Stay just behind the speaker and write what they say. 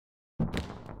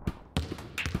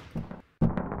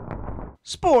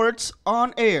Sports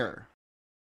on Air.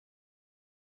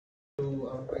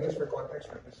 So, I guess for context,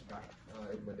 Rep is back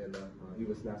in Manila. He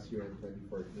was last year in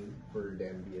 2014 for the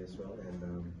NBA as well,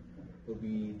 and he'll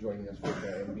be joining us for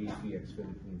the NBA PX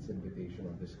Philippines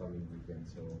Invitational this coming weekend.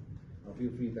 So,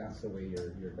 feel free to ask away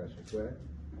your questions. Go ahead.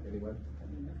 Anyone?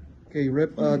 Okay,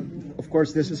 Rip, of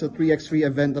course, this is a 3x3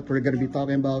 event that we're going to be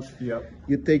talking about. Yep.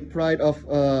 You take pride of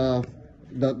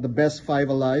the best five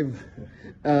alive.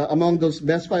 Among those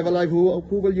best five alive, who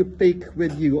will you take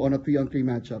with you on a 3-on-3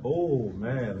 matchup? Oh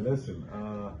man, listen.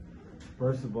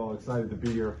 First of all, excited to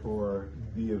be here for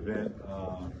the event,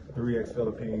 3X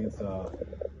Philippines.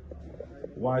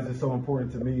 Why is it so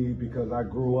important to me? Because I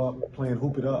grew up playing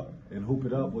Hoop It Up, and Hoop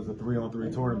It Up was a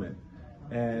 3-on-3 tournament.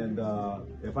 And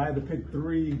if I had to pick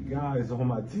three guys on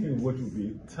my team, which would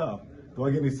be tough, do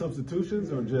I get any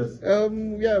substitutions or just?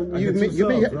 Yeah, you may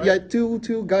right? yeah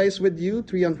two guys with you,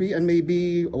 3-on-3, and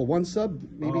maybe one sub.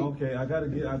 Maybe. Okay, I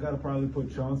gotta probably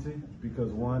put Chauncey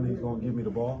because one, he's gonna give me the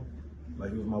ball,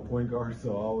 like he was my point guard, so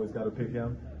I always gotta pick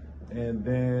him. And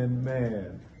then,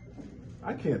 man,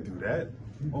 I can't do that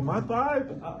on my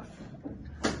five.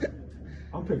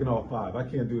 I'm picking all five. I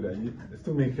can't do that. There's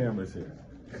too many cameras here.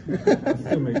 There's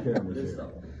too many cameras here.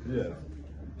 Yeah.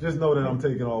 Just know that I'm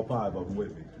taking all five of them with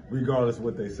me, regardless of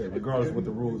what they say, regardless of what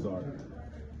the rules are.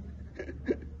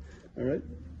 All right.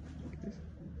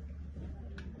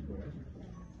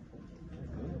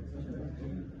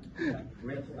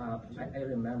 Rich, I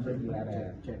remember you had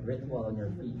a ritual on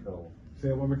your free throw. Say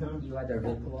it one more time. You had a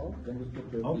ritual when you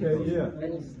took your Okay, free throw. yeah.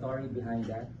 Any story behind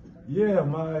that? Yeah,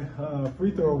 my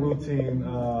free throw routine,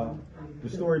 the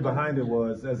story behind it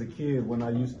was as a kid when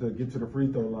I used to get to the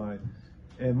free throw line,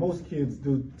 and most kids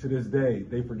do to this day,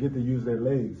 they forget to use their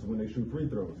legs when they shoot free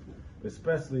throws,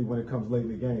 especially when it comes late in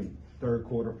the game, third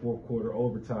quarter, fourth quarter,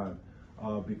 overtime,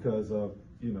 because of,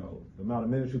 the amount of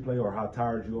minutes you play or how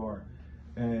tired you are.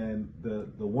 And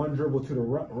the one dribble to the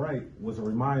right was a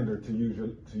reminder to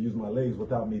use my legs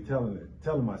without me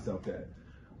telling myself that.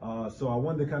 So I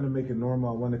wanted to kind of make it normal.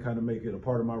 I wanted to kind of make it a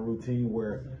part of my routine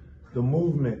where the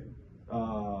movement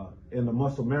and the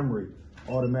muscle memory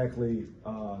automatically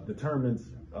determines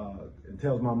and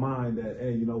tells my mind that,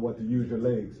 hey, you know what, to use your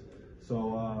legs.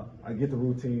 So I get the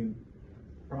routine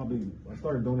I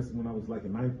started doing this when I was like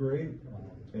in 9th grade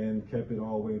and kept it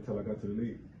all the way until I got to the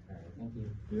league. All right, thank you.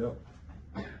 Yep.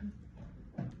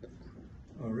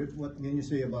 Rip, what can you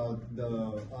say about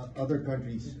the other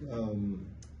countries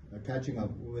catching up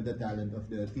with the talent of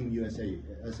the Team USA,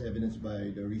 as evidenced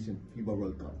by the recent FIBA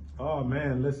World Cup? Oh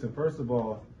man, listen, first of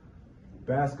all,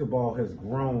 basketball has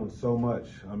grown so much.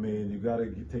 I mean, you got to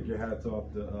take your hats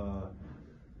off to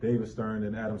David Stern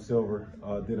and Adam Silver.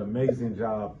 Did an amazing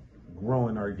job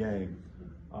growing our game,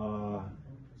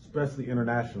 especially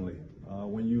internationally.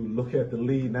 When you look at the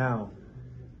league now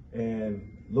and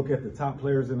look at the top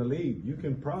players in the league, you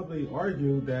can probably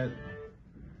argue that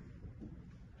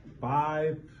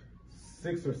 5,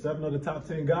 6, or 7 of the top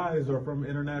 10 guys are from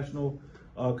international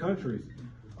countries.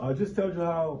 Just tells you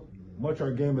how much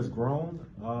our game has grown,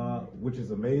 which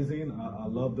is amazing. I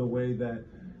love the way that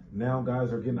now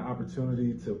guys are getting the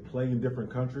opportunity to play in different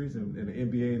countries, and the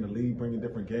NBA and the league bringing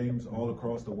different games all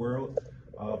across the world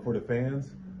for the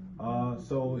fans.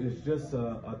 So it's just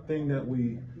a thing that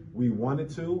we wanted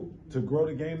to grow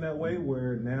the game that way,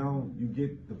 where now you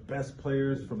get the best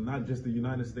players from not just the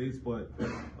United States, but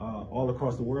all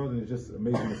across the world, and it's just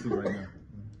amazing to see right now.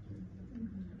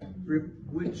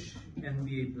 Which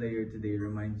NBA player today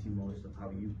reminds you most of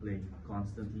how you play,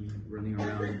 constantly running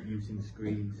around, using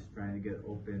screens, trying to get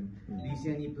open? Do you see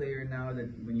any player now that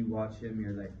when you watch him,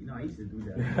 you're like, I used to do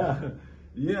that?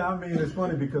 Yeah, I mean, it's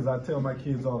funny because I tell my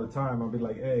kids all the time, I'll be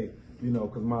like, hey,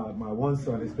 because my one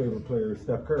son, his favorite player is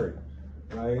Steph Curry,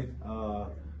 right?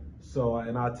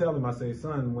 And I tell him, I say,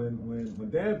 son, when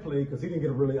Dad played, because he didn't get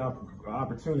a really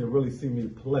opportunity to really see me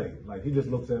play. Like, he just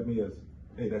looks at me as,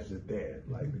 hey, that's just Dad.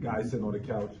 Like, the guy sitting on the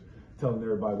couch telling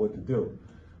everybody what to do.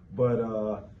 But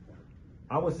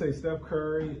I would say Steph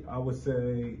Curry, I would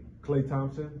say Klay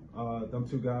Thompson, them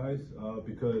two guys,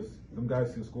 because them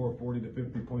guys can score 40 to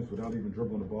 50 points without even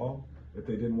dribbling the ball if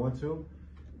they didn't want to.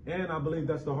 And I believe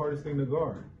that's the hardest thing to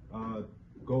guard.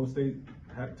 Golden State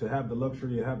to have the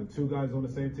luxury of having two guys on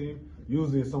the same team.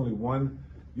 Usually it's only one.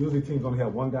 Usually teams only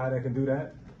have one guy that can do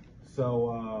that.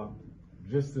 So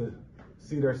just to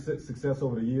see their success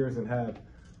over the years and have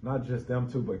not just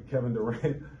them two, but Kevin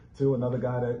Durant too, another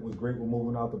guy that was great with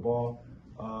moving out the ball,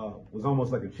 was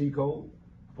almost like a cheat code.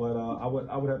 But I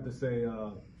would have to say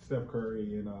Steph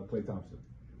Curry and Klay Thompson.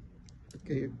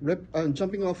 Okay, Rip,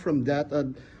 jumping off from that,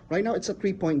 right now it's a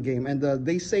 3-point game, and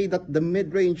they say that the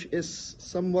mid-range is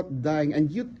somewhat dying,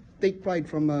 and you take pride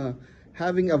from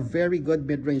having a very good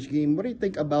mid-range game. What do you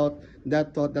think about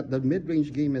that thought that the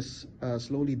mid-range game is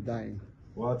slowly dying?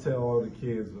 Well, I tell all the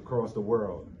kids across the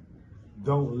world,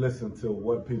 don't listen to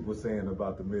what people saying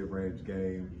about the mid-range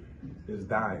game is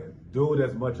dying. Do it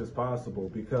as much as possible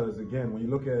because, again, when you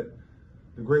look at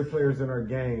the great players in our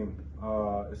game,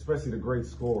 especially the great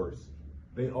scorers,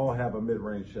 they all have a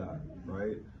mid-range shot,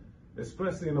 right?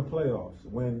 Especially in the playoffs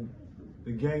when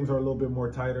the games are a little bit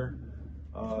more tighter.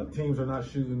 Teams are not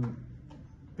shooting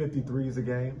 53s a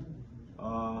game.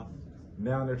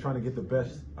 Now they're trying to get the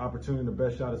best opportunity, the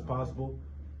best shot as possible.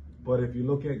 But if you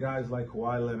look at guys like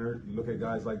Kawhi Leonard, you look at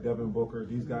guys like Devin Booker,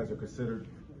 these guys are considered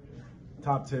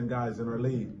top 10 guys in our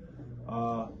league.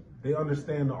 They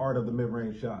understand the art of the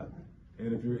mid-range shot.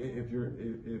 And if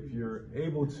you're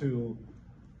able to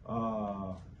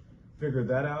figure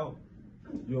that out,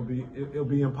 it'll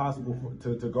be impossible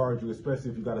to guard you,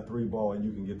 especially if you got a 3-ball and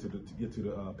you can get to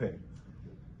the paint.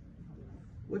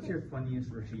 What's your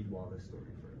funniest Rasheed Wallace story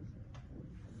for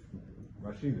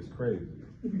us? Rasheed is crazy.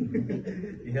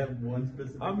 You have one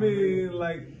specific? I mean,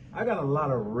 like, I got a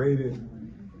lot of rated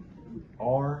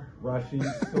R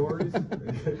Rasheed stories,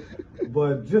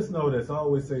 but just know this. I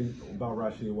always say about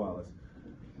Rasheed Wallace.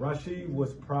 Rasheed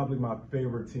was probably my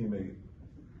favorite teammate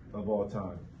of all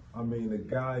time. I mean, the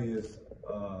guy is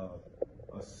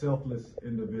a selfless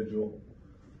individual,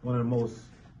 one of the most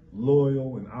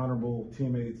loyal and honorable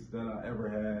teammates that I ever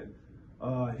had.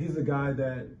 He's a guy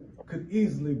that could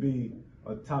easily be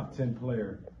a top 10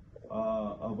 player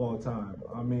of all time.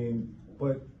 I mean,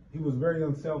 but he was very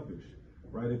unselfish,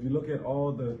 right? If you look at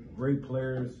all the great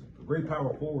players, great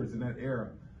power forwards in that era,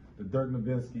 the Dirk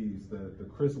Nowitzki's, the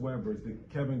Chris Webbers, the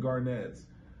Kevin Garnett's,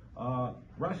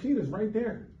 Rasheed is right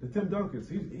there. The Tim Duncans,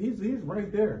 he's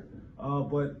right there.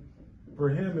 But for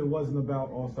him, it wasn't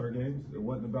about All-Star games. It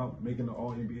wasn't about making the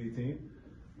All-NBA team.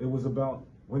 It was about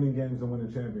winning games and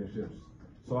winning championships.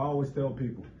 So I always tell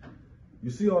people, you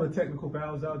see all the technical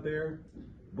fouls out there,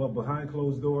 but behind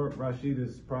closed door, Rasheed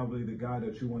is probably the guy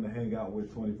that you want to hang out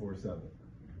with 24/7.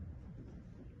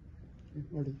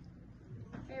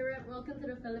 Hey Rip, welcome to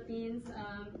the Philippines.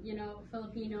 You know,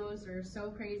 Filipinos are so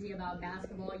crazy about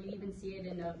basketball. You even see it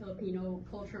in the Filipino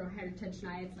cultural heritage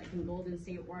nights, like in Golden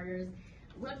State Warriors.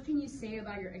 What can you say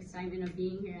about your excitement of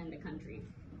being here in the country?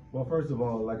 Well, first of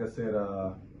all, like I said,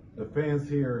 the fans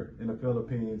here in the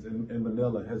Philippines, in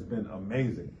Manila, has been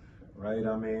amazing, right?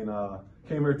 I mean,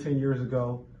 came here 10 years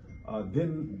ago,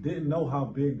 didn't know how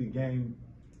big the game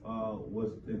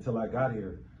was until I got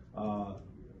here.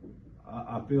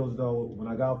 I feel as though when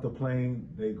I got off the plane,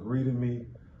 they greeted me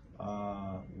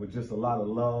with just a lot of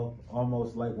love,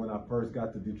 almost like when I first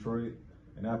got to Detroit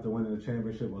and after winning the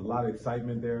championship, a lot of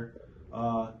excitement there.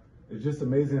 It's just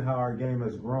amazing how our game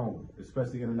has grown,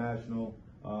 especially international,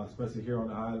 especially here on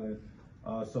the island.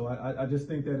 So I just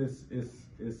think that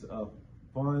it's a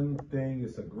fun thing,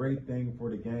 it's a great thing for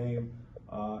the game,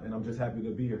 and I'm just happy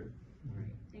to be here.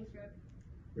 Thanks, Rip.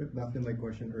 Rip, back to my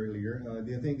question earlier.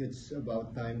 Do you think it's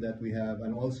about time that we have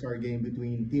an all-star game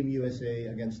between Team USA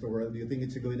against the world? Do you think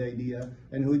it's a good idea?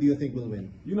 And who do you think will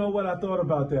win? You know what, I thought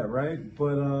about that, right?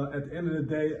 But at the end of the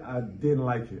day, I didn't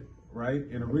like it, right?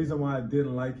 And the reason why I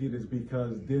didn't like it is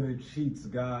because then it cheats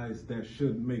guys that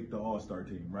should make the all-star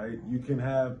team, right? You can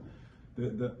have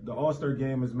the all-star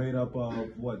game is made up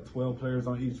of, 12 players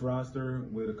on each roster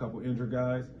with a couple injured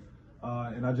guys.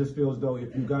 And I just feel as though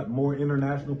if you got more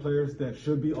international players that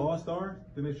should be all-star,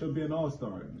 then they should be an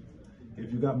all-star.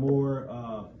 If you got more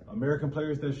American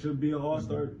players that should be an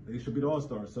all-star, they should be the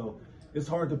all-star. So it's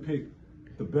hard to pick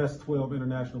the best 12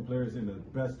 international players and the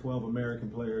best 12 American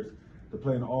players to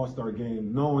play in an all-star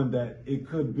game, knowing that it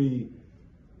could be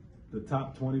the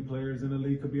top 20 players in the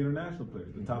league could be international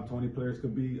players. The top 20 players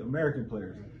could be American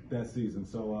players that season.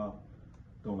 So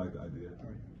don't like the idea. All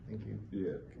right, thank you.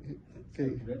 Yeah.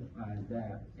 Okay.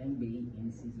 The NBA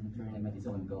in-season tournament is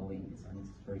ongoing. It's on its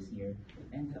first year.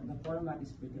 And the format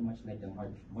is pretty much like the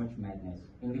March Madness,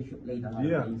 in which you played a lot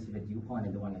of games with UConn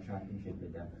and won a championship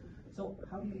with them. So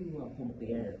how do you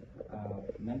compare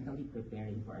mentally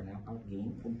preparing for a knockout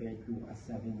game compared to a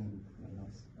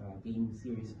 7-game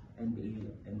series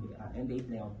NBA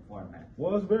playoff format?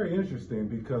 Well, it's very interesting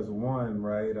because one,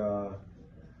 right,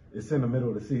 it's in the middle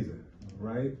of the season,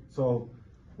 right? So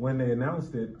when they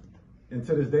announced it, and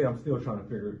to this day, I'm still trying to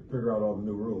figure out all the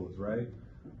new rules, right?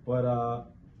 But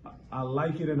I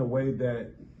like it in a way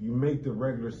that you make the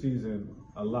regular season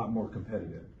a lot more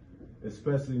competitive,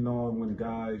 especially knowing when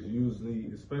guys usually,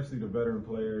 especially the veteran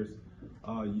players,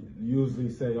 usually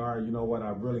say, all right, you know what,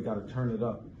 I really got to turn it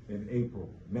up in April,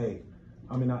 May.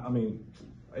 I mean,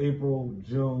 April,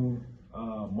 June,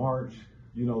 March.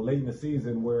 late in the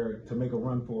season where to make a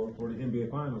run for the NBA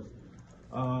Finals.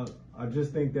 I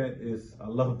just think that I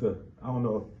don't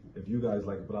know if you guys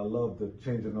like it, but I love the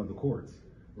changing of the courts,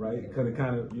 right? Kind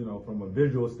of, from a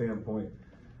visual standpoint,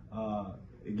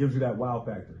 it gives you that wow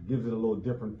factor. It gives it a little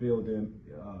different feel than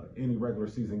any regular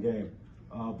season game.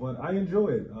 But I enjoy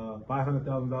it.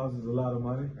 $500,000 is a lot of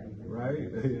money, right?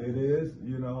 It is,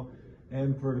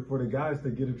 and for the guys to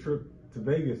get a trip to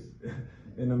Vegas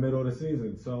in the middle of the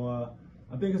season. So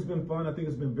I think it's been fun. I think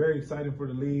it's been very exciting for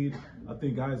the league. I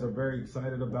think guys are very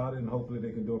excited about it, and hopefully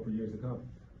they can do it for years to come.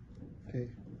 Okay,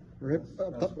 Rip,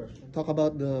 Last question. talk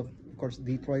about of course,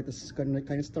 Detroit is kind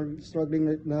of struggling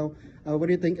right now. What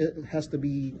do you think it has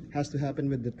to happen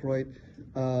with Detroit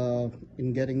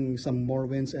in getting some more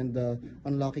wins and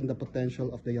unlocking the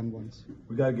potential of the young ones?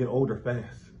 We got to get older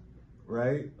fast,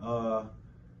 right?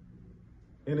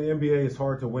 In the NBA, it's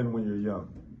hard to win when you're young.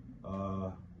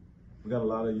 We got a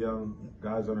lot of young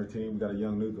guys on our team. We got a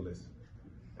young nucleus.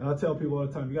 And I tell people all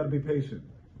the time, you got to be patient,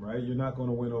 right? You're not going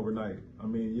to win overnight. I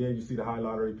mean, yeah, you see the high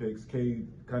lottery picks. Cade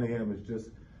Cunningham has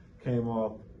just came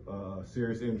off a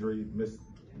serious injury, missed,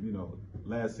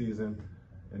 last season.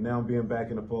 And now being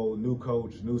back in the fold, new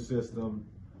coach, new system,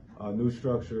 new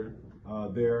structure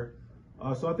there.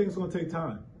 So I think it's going to take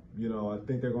time. I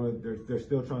think they're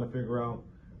still trying to figure out,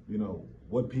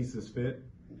 what pieces fit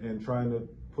and trying to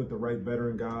put the right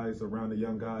veteran guys around the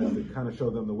young guys to kind of show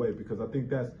them the way, because I think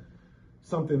that's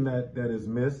something that is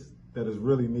missed, that is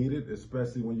really needed,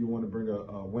 especially when you want to bring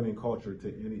a winning culture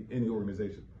to any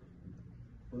organization.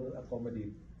 We'll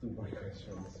accommodate 2 more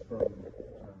questions from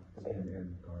CNN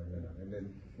and Carla, and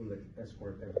then we'll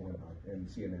escort everyone out and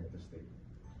CNN to stay.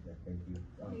 Yeah, thank you.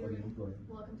 Go ahead.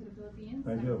 Welcome to the Philippines.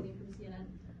 Thank I'm you. Pauline from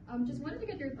CNN. Just wanted to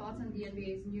get your thoughts on the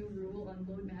NBA's new rule on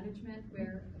load management,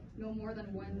 where no more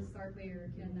than one star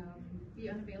player can be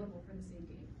unavailable for the same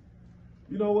game.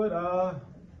 You know what?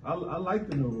 I like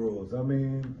the new rules. I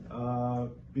mean,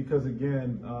 because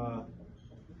again,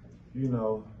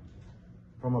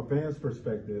 from a fan's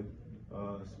perspective,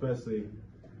 especially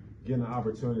getting an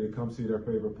opportunity to come see their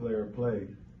favorite player play,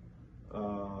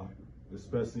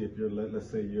 especially if let's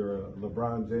say you're a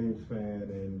LeBron James fan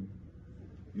and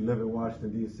you live in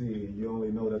Washington, D.C., and you only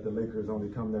know that the Lakers only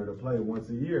come there to play once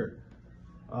a year.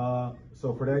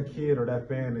 So for that kid or that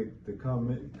fan to come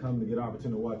to get an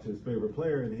opportunity to watch his favorite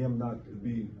player and him not to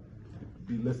be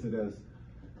listed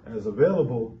as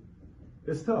available,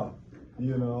 it's tough.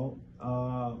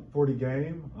 For the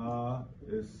game,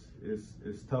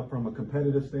 it's tough from a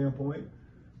competitive standpoint,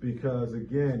 because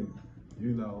again,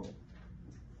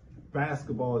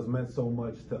 basketball has meant so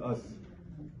much to us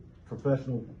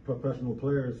professional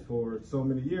players for so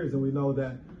many years, and we know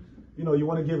that you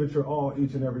want to give it your all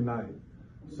each and every night.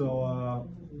 So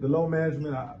the load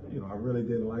management, I really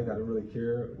didn't like. I didn't really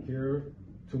care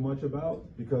too much about,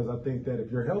 because I think that if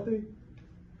you're healthy,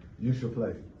 you should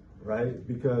play, right?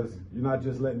 Because you're not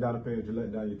just letting down the fans, you're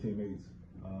letting down your teammates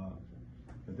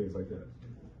and things like that.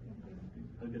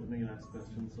 I'll get my last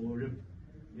question. So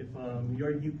if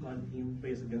your UConn team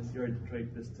plays against your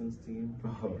Detroit Pistons team,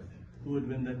 who would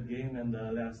win that game? And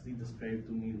lastly, describe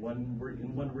to me in one word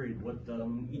what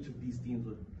each of these teams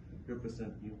would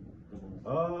represent you the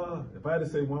most. If I had to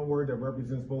say one word that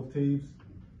represents both teams,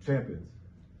 champions.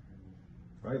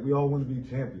 Right? We all want to be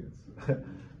champions.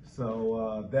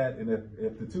 So and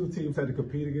if the two teams had to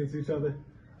compete against each other,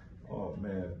 oh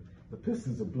man, the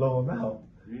Pistons would blow them out.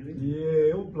 Really? Yeah,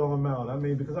 it would blow them out. I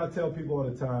mean, because I tell people all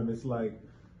the time, it's like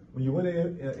when you win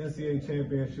an NCAA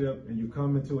championship and you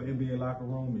come into an NBA locker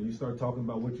room and you start talking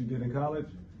about what you did in college,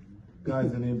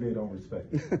 guys in the NBA don't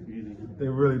respect it. Really? They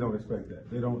really don't respect that.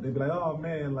 They be like, oh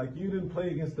man, like you didn't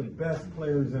play against the best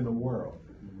players in the world.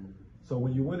 So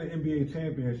when you win an NBA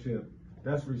championship,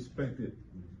 that's respected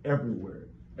everywhere.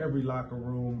 Every locker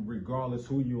room, regardless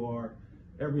who you are,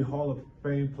 every Hall of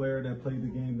Fame player that played the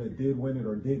game that did win it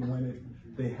or didn't win it,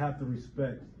 they have to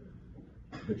respect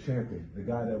the champion, the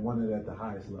guy that won it at the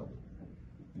highest level.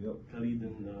 Yep. Khalid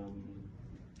and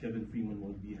Kevin Freeman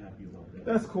won't be happy about that.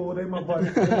 That's cool. They my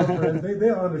buddies. They my friends.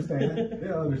 They'll understand.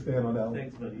 They'll understand on that one.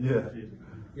 Thanks, buddy. Yeah.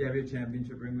 You have your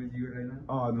championship ring with you right now?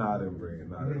 Oh, no, I didn't bring it.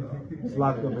 Not at all. It's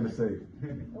locked up in the safe.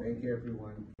 Thank you,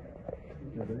 everyone.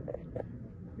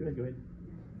 Good.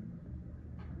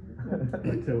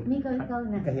 Miko, ikaw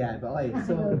na. Ayan,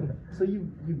 okay. So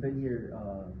you've been here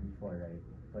before, right?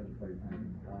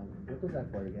 2014. What was that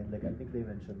for again? Like, I think they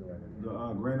mentioned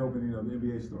the Grand opening of the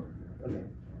NBA store. Okay.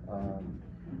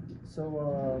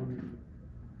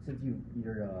 Since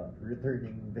you're a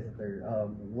returning visitor,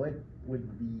 what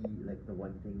would be like the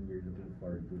one thing you're looking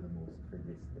forward to the most for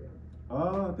this day?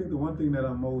 I think the one thing that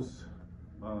I'm most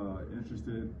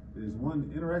interested is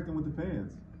one, interacting with the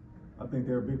fans. I think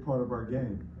they're a big part of our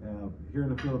game. Here in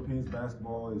the Philippines,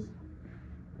 basketball is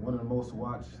one of the most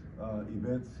watched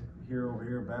events over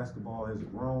here. Basketball has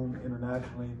grown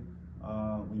internationally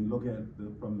when you look at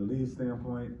from the league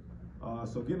standpoint.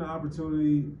 So getting an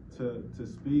opportunity to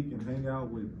speak and hang out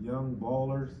with young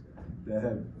ballers that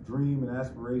have dream and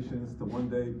aspirations to one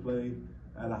day play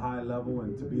at a high level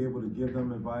and to be able to give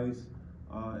them advice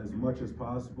as much as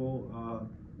possible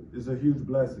is a huge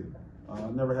blessing. I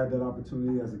never had that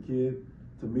opportunity as a kid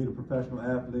to meet a professional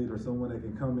athlete or someone that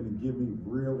can come in and give me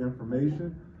real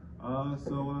information.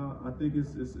 So I think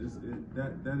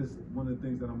that is one of the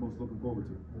things that I'm most looking forward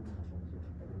to.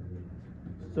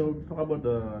 So talk about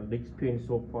the experience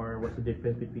so far. What's the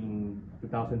difference between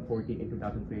 2014 and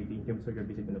 2020 in terms of your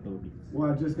visit in the Philippines?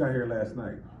 Well, I just got here last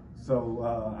night, so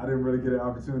I didn't really get an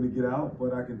opportunity to get out.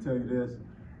 But I can tell you this: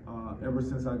 ever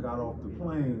since I got off the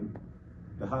plane,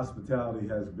 the hospitality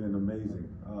has been amazing.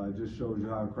 It just shows you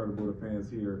how incredible the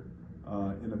fans here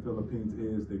in the Philippines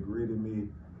is. They greeted me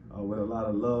with a lot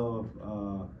of love.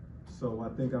 So I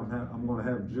think I'm going to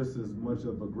have just as much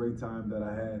of a great time that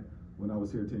I had when I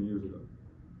was here 10 years ago.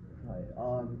 Right.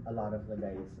 A lot of the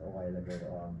guys a while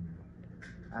ago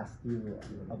asked you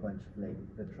a bunch of like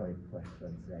Detroit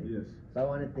questions, right? Yes. So I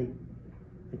want to take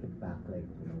it back, like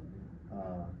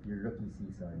your rookie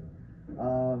season.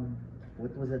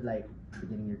 What was it like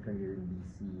beginning your career in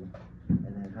DC,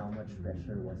 and then how much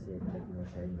pressure was it, like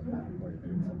sharing the backcourt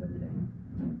with somebody like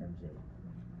MJ?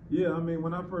 Yeah, I mean,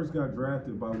 when I first got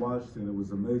drafted by Washington, it was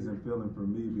an amazing feeling for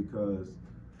me because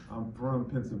I'm from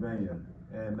Pennsylvania,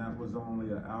 and that was only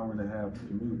an hour and a half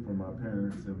commute for my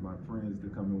parents and my friends to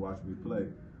come and watch me play.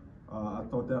 I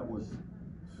thought that was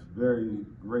very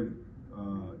great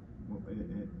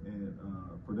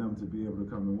for them to be able to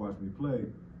come and watch me play.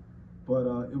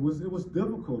 But it was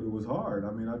difficult. It was hard.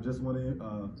 I mean, I just won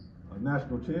a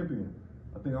national champion.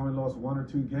 I think I only lost 1 or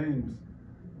 2 games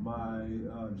my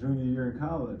junior year in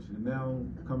college, and now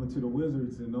coming to the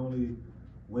Wizards and only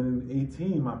winning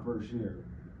 18 my first year.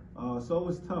 So it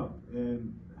was tough,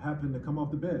 and happened to come off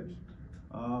the bench,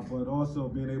 but also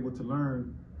being able to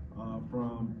learn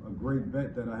from a great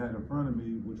vet that I had in front of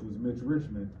me, which was Mitch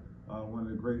Richmond, one of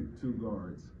the great 2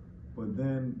 guards. But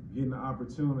then getting the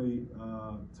opportunity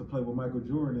to play with Michael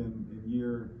Jordan in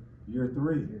year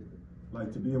 3,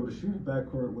 like to be able to shoot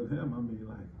backcourt with him. I mean,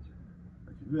 like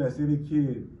if you ask any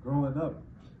kid growing up,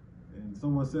 and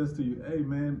someone says to you, "Hey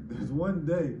man, there's one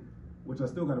day," which I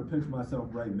still got to pinch myself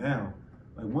right now,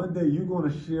 like one day you're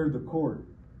going to share the court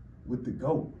with the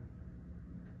GOAT.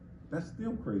 That's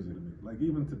still crazy to me. Like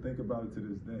even to think about it to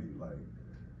this day, like.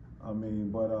 I mean,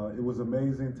 but it was an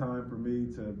amazing time for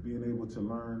me to being able to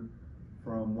learn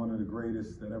from one of the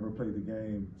greatest that ever played the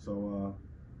game. So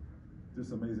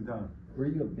just amazing time. Were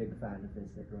you a big fan of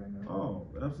his growing up? Oh,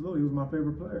 absolutely. He was my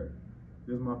favorite player.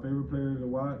 He was my favorite player to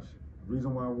watch. The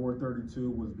reason why I wore 32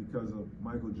 was because of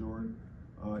Michael Jordan.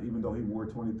 Even though he wore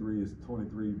 23, it's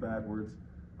 23 backwards.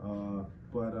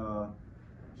 But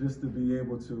just to be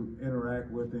able to interact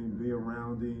with him, be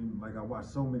around him. Like I watched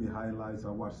so many highlights.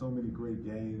 I watched so many great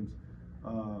games.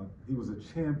 He was a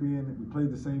champion. We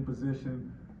played the same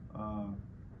position.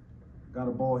 Got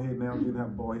a ball head now. Didn't have a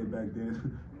ball head back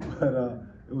then. But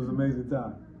it was an amazing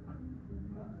time.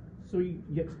 So you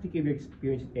speak of your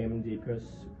experience with MJ, because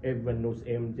everyone knows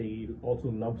MJ also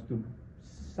loves to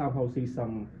somehow say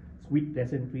some sweet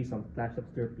pleasantries, some trash talks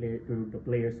to the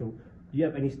player. So do you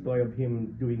have any story of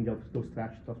him doing those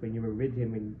trash talks when you were with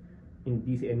him in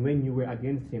DC and when you were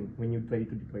against him when you played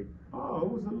to Detroit? Oh,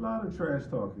 it was a lot of trash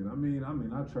talking. I mean,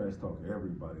 I trash talk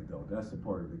everybody though. That's a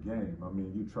part of the game. I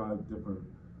mean, you try different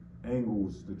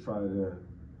angles to try to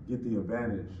get the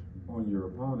advantage on your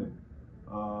opponent.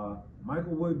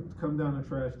 Michael would come down and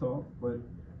trash talk, but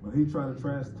when he tried to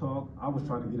trash talk, I was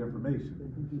trying to get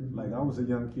information. Like I was a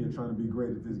young kid trying to be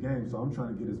great at this game, so I'm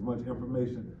trying to get as much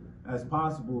information as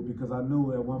possible because I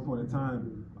knew at one point in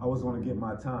time I was going to get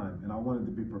my time and I wanted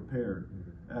to be prepared.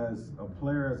 As a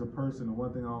player, as a person, the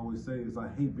one thing I always say is I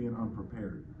hate being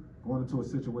unprepared, going into a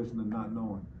situation and not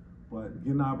knowing. But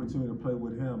getting the opportunity to play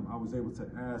with him, I was able to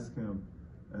ask him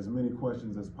as many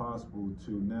questions as possible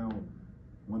to now,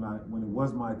 when it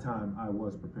was my time, I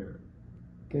was prepared.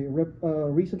 Okay,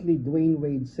 recently Dwayne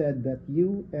Wade said that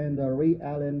you and Ray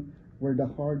Allen were the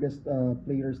hardest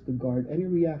players to guard. Any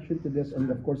reaction to this? And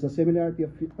of course, the similarity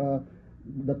of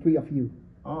the 3 of you.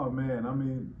 Oh man, I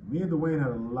mean, me and Dwayne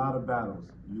had a lot of battles.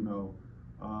 You know,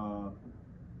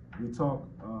 we talk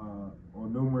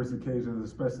on numerous occasions,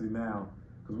 especially now,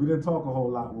 because we didn't talk a whole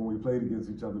lot when we played against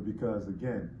each other. Because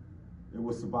again, it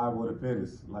was survival of the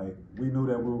fittest. Like, we knew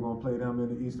that we were going to play them in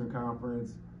the Eastern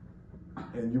Conference,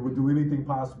 and you would do anything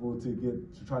possible to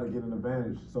try to get an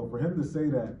advantage. So for him to say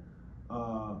that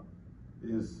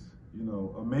is, you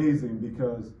know, amazing,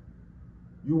 because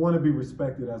you want to be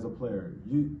respected as a player.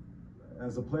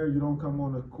 As a player, you don't come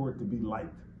on the court to be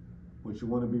liked, but you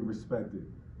want to be respected.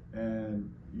 And,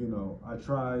 you know, I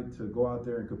try to go out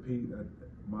there and compete at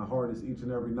my hardest each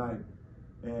and every night.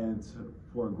 And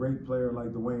for a great player like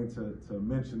Dwayne to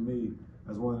mention me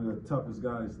as one of the toughest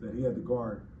guys that he had to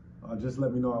guard, just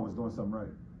let me know I was doing something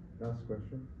right. Last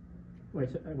question.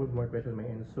 Wait, so I have one more question on my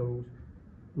end. So,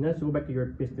 let's go back to your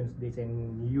Pistons days,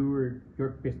 and your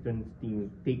Pistons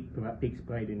team takes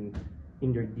pride in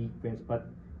your defense. But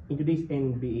in today's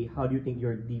NBA, how do you think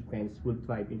your defense will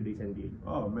thrive in today's NBA?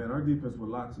 Oh man, our defense would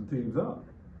lock some teams up.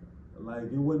 Like,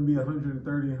 it wouldn't be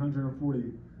 130,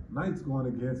 140 nights going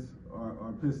against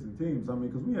our Piston teams. I mean,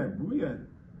 because we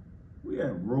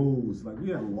had rules, like we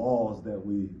had laws that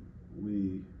we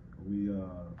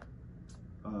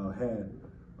had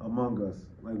among us.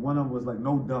 Like, one of them was like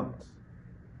no dunks.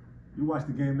 You watch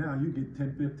the game now, you get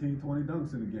 10, 15, 20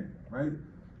 dunks in the game, right?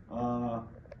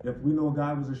 If we know a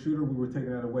guy was a shooter, we were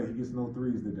taking that away. He gets no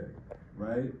threes today,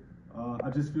 right?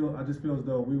 I just feel as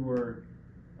though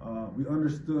we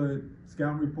understood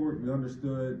scouting report. We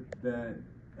understood that,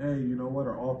 hey, you know what,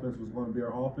 our offense was going to be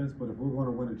our offense, but if we're going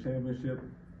to win a championship,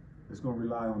 it's going to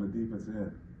rely on the defensive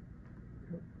end.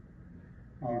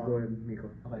 Go ahead, Miko.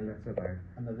 Okay,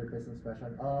 another Pistons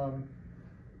question.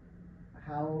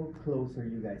 How close are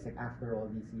you guys? Like, after all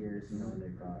these years, you know,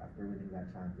 like after winning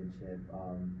that championship,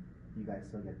 you guys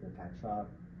still get to catch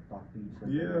up, talk to each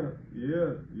other?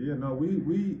 Yeah. No,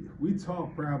 we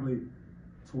talk probably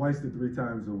twice to 3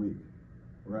 times a week,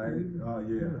 right?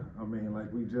 Yeah. I mean, like,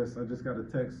 I just got a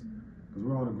text, because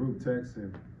we're on a group text,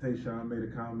 and Tayshaun made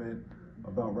a comment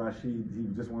about Rashid. He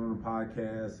just went on a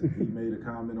podcast, and he made a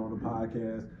comment on the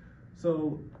podcast.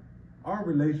 So our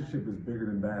relationship is bigger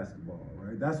than basketball,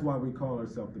 right? That's why we call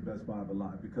ourselves the Best Five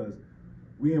Alive, because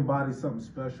we embody something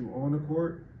special on the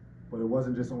court, but it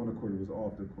wasn't just on the court, it was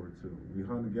off the court too. We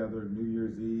hung together New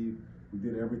Year's Eve. We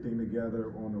did everything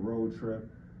together on the road trip,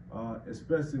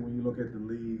 especially when you look at the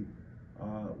league,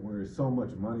 where there's so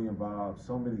much money involved,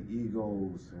 so many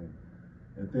egos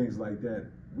and things like that.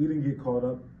 We didn't get caught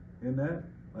up in that.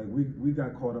 Like, we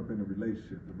got caught up in the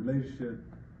relationship. The relationship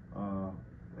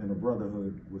and the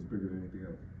brotherhood was bigger than anything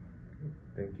else.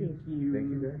 Thank you. Thank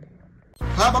you, guys.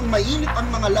 Habang mainit ang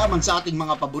mga laban sa ating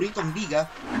mga paboritong liga,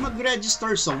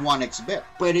 mag-register sa 1xBet.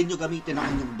 Pwede nyo gamitin ang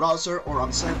inyong browser or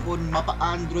ang cellphone,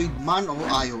 mapa-Android man o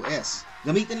iOS.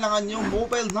 Gamitin lang ang inyong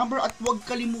mobile number at huwag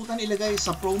kalimutan ilagay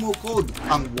sa promo code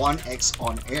ang 1x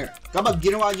on air. Kapag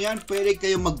ginawa nyo yan, pwede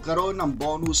kayong magkaroon ng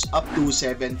bonus up to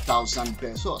 7,000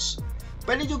 pesos.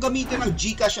 Pwede nyo gamitin ang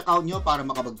GCash account nyo para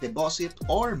makapag-deposit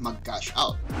or mag-cash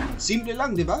out. Simple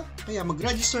lang, di ba? Kaya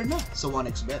mag-register na sa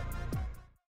 1xBet.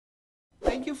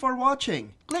 Thank you for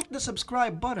watching. Click the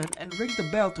subscribe button and ring the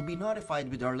bell to be notified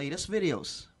with our latest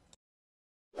videos.